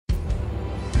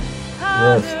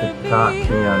Yes, the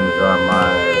Tarkians are my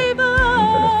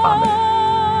internet family.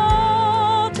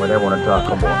 What I want to talk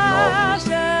about now is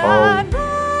how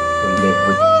to live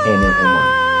with any woman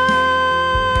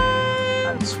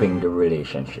and swing the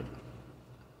relationship.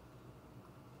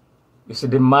 You see,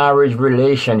 the marriage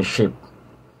relationship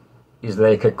is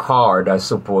like a car that's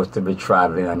supposed to be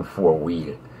traveling on 4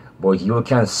 wheels, but you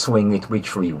can swing it with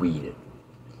 3 wheels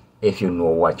if you know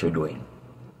what you're doing.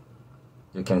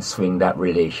 You can swing that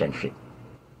relationship.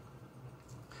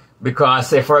 Because,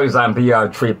 say for example, you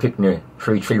have 3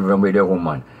 children with a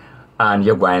woman, and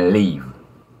you're going to leave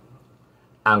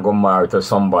and go marry to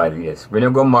somebody else. When you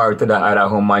go marry to that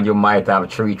other woman, you might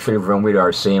have 3 children with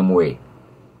her same way.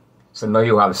 So now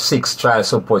you have 6 child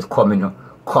support coming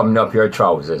up your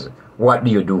trousers. What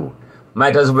do?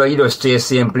 Might as well you just stay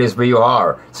same place where you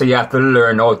are. So you have to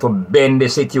learn how to bend the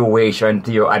situation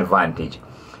to your advantage.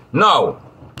 Now,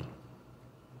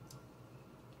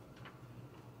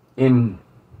 in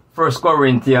 1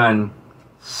 Corinthians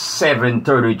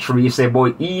 7:33 say,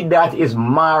 but he that is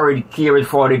married careth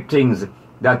for the things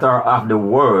that are of the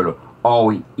world,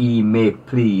 how he may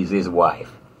please his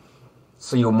wife.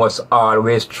 So you must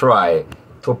always try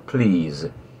to please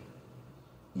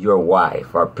your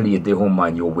wife or please the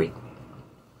woman you're with.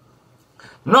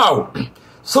 Now,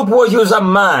 suppose you're a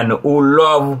man who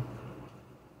love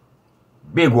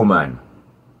big woman,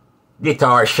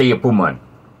 guitar shape woman,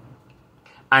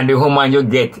 and the woman you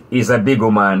get is a big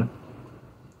woman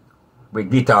with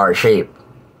guitar shape.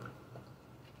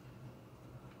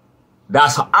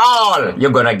 That's all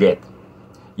you're gonna get.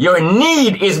 Your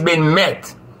need is being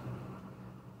met.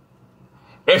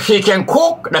 If she can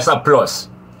cook, that's a plus.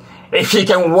 If she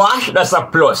can wash, that's a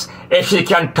plus. If she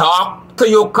can talk to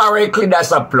you correctly,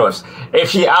 that's a plus.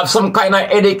 If she have some kind of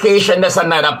education, that's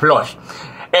another plus.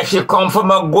 If she come from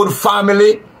a good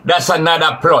family, that's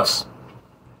another plus.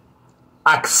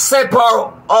 Accept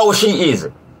her how she is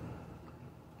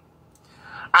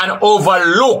and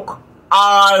overlook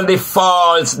all the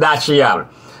faults that she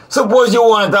have. Suppose you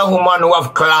want a woman who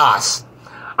have class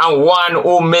and one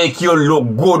who make you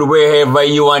look good wherever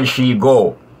you and she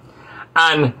go,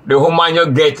 and the woman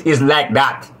you get is like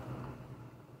that.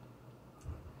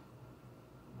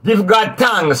 Give God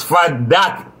thanks for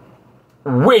that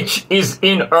which is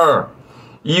in her.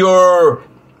 Your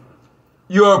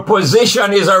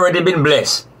position is already been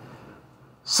blessed.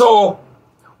 So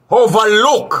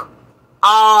overlook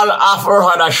all of her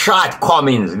other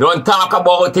shortcomings. Don't talk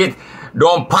about it.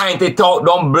 Don't point it out.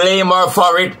 Don't blame her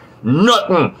for it.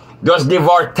 Nothing. Just give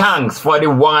her thanks for the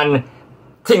one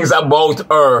things about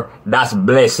her that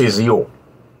blesses you.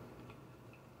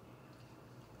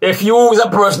 If you is a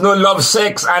person who loves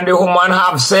sex and the woman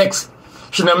have sex,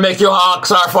 she don't make you ask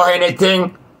her for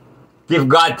anything, give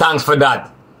God thanks for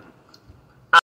that.